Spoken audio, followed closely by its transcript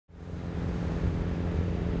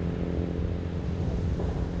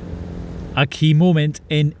A key moment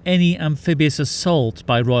in any amphibious assault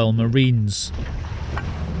by Royal Marines.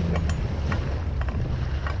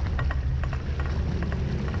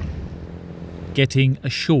 Getting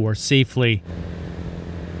ashore safely.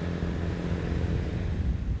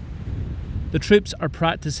 The troops are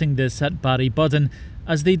practicing this at Barry-Budden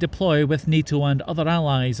as they deploy with NATO and other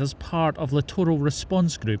allies as part of Littoral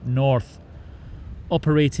Response Group North.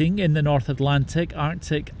 Operating in the North Atlantic,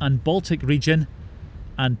 Arctic and Baltic region,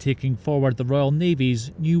 and taking forward the Royal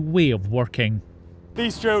Navy's new way of working.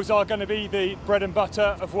 These drills are going to be the bread and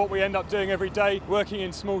butter of what we end up doing every day. Working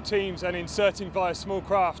in small teams and inserting via small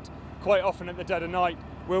craft, quite often at the dead of night,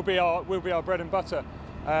 will be our bread and butter.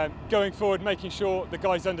 Going forward, making sure the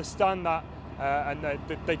guys understand that and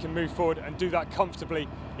that they can move forward and do that comfortably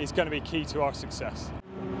is going to be key to our success.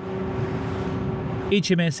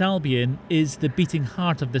 HMS Albion is the beating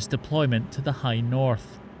heart of this deployment to the High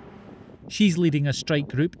North. She's leading a strike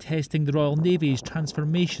group testing the Royal Navy's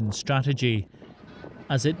transformation strategy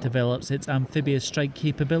as it develops its amphibious strike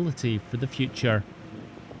capability for the future.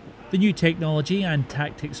 The new technology and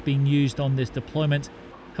tactics being used on this deployment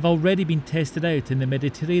have already been tested out in the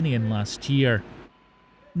Mediterranean last year.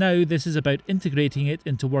 Now this is about integrating it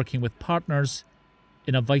into working with partners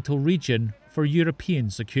in a vital region for European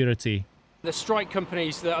security. The strike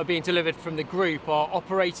companies that are being delivered from the group are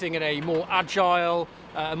operating in a more agile,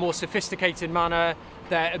 a more sophisticated manner.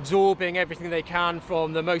 They're absorbing everything they can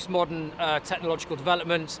from the most modern technological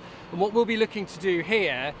developments. And what we'll be looking to do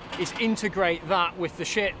here is integrate that with the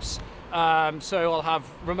ships. So I'll have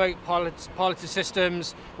remote piloted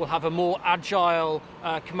systems, we'll have a more agile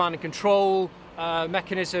command and control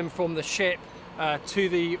mechanism from the ship to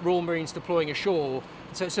the Royal Marines deploying ashore.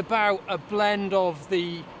 So it's about a blend of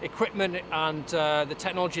the equipment and the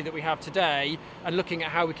technology that we have today and looking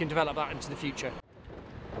at how we can develop that into the future.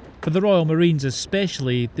 For the Royal Marines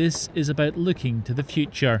especially, this is about looking to the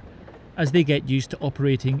future as they get used to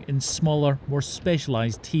operating in smaller, more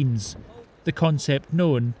specialised teams, the concept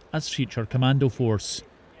known as Future Commando Force,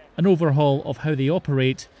 an overhaul of how they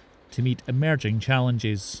operate to meet emerging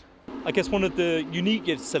challenges. I guess one of the unique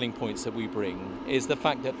selling points that we bring is the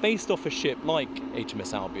fact that based off a ship like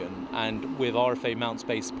HMS Albion and with RFA Mount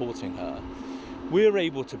Space supporting her, we're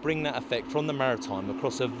able to bring that effect from the maritime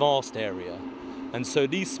across a vast area. And so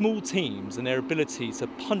these small teams and their ability to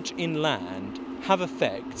punch inland, have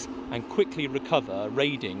effect and quickly recover,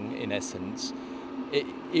 raiding in essence,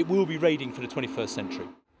 it will be raiding for the 21st century.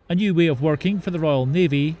 A new way of working for the Royal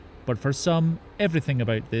Navy, but for some, everything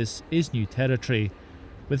about this is new territory,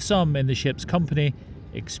 with some in the ship's company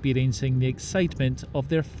experiencing the excitement of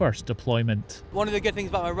their first deployment. One of the good things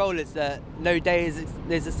about my role is that no day is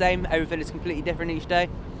the same, everything is completely different each day.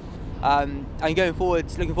 And going forward,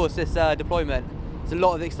 looking forward to this deployment, there's a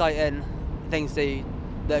lot of exciting things that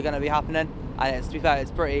are going to be happening, and to be fair,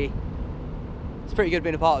 it's pretty good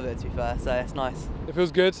being a part of it, to be fair, so it's nice. It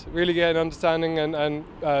feels good, really getting an understanding and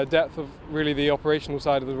depth of really the operational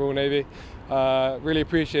side of the Royal Navy. Really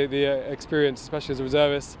appreciate the experience, especially as a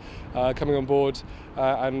reservist, coming on board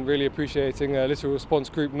and really appreciating Littoral Response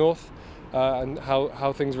Group North and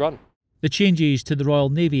how things run. The changes to the Royal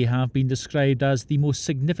Navy have been described as the most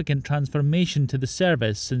significant transformation to the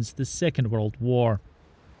service since the Second World War.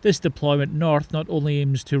 This deployment north not only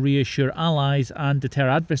aims to reassure allies and deter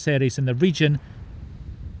adversaries in the region,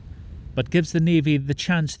 but gives the Navy the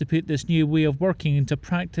chance to put this new way of working into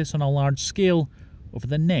practice on a large scale over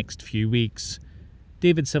the next few weeks.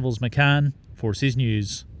 David Civils-McCann, Forces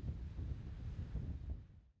News.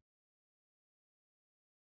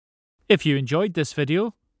 If you enjoyed this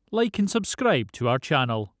video, like and subscribe to our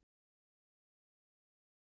channel.